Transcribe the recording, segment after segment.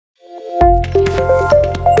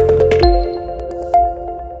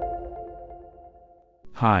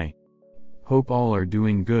Hi. Hope all are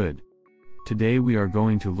doing good. Today we are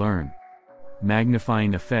going to learn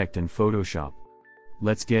Magnifying Effect in Photoshop.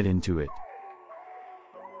 Let's get into it.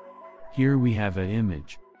 Here we have an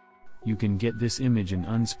image. You can get this image in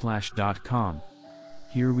unsplash.com.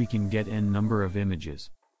 Here we can get n number of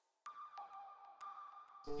images.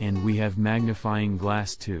 And we have magnifying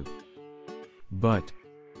glass too. But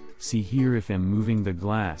see here, if I'm moving the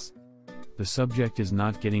glass, the subject is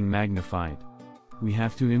not getting magnified. We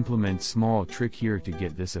have to implement small trick here to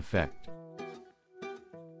get this effect.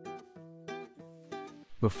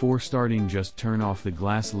 Before starting, just turn off the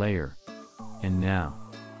glass layer. And now,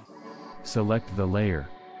 select the layer.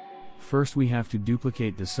 First we have to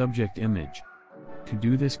duplicate the subject image. To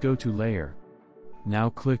do this, go to Layer.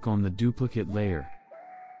 Now click on the duplicate layer.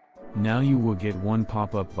 Now you will get one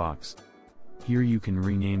pop-up box. Here you can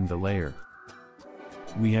rename the layer.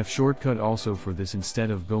 We have shortcut also for this.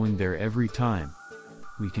 Instead of going there every time,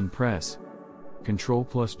 we can press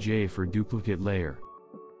Ctrl+J for duplicate layer.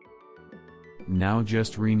 Now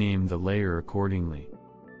just rename the layer accordingly.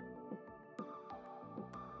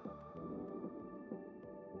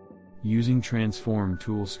 Using transform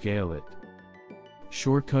tool, scale it.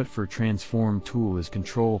 Shortcut for transform tool is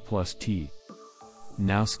Ctrl+T.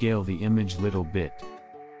 Now scale the image little bit.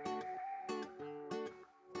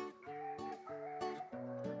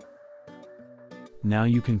 Now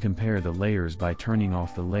you can compare the layers by turning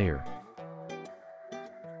off the layer.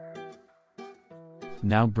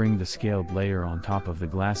 Now bring the scaled layer on top of the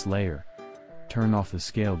glass layer. Turn off the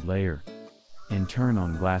scaled layer. And turn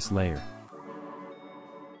on glass layer.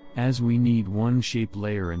 As we need one shape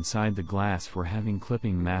layer inside the glass for having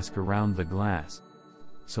clipping mask around the glass,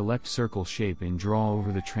 select circle shape and draw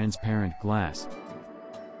over the transparent glass.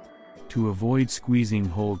 To avoid squeezing,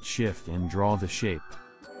 hold Shift and draw the shape.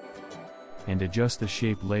 And adjust the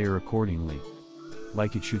shape layer accordingly,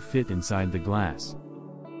 like it should fit inside the glass.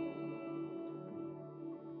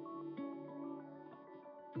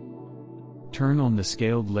 Turn on the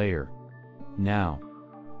scaled layer. Now,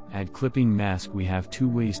 add clipping mask. We have two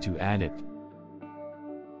ways to add it.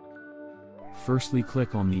 Firstly,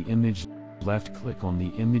 click on the image, left click on the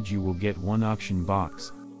image, you will get one option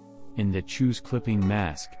box. In that, choose clipping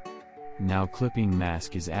mask. Now clipping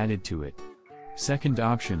mask is added to it. Second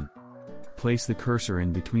option, place the cursor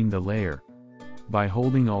in between the layer. By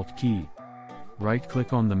holding Alt key, right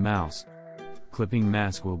click on the mouse, clipping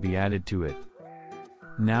mask will be added to it.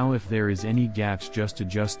 Now if there is any gaps, just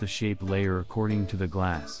adjust the shape layer according to the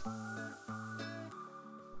glass.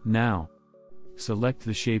 Now, select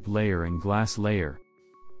the shape layer and glass layer.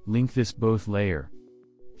 Link this both layer.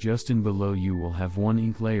 Just in below you will have one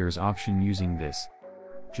ink layers option. Using this,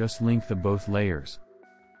 just link the both layers.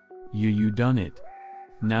 You done it.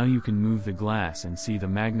 Now you can move the glass and see the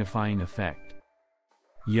magnifying effect.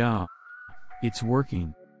 Yeah, it's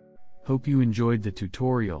working. Hope you enjoyed the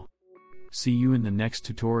tutorial. See you in the next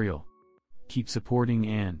tutorial. Keep supporting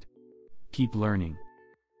and keep learning.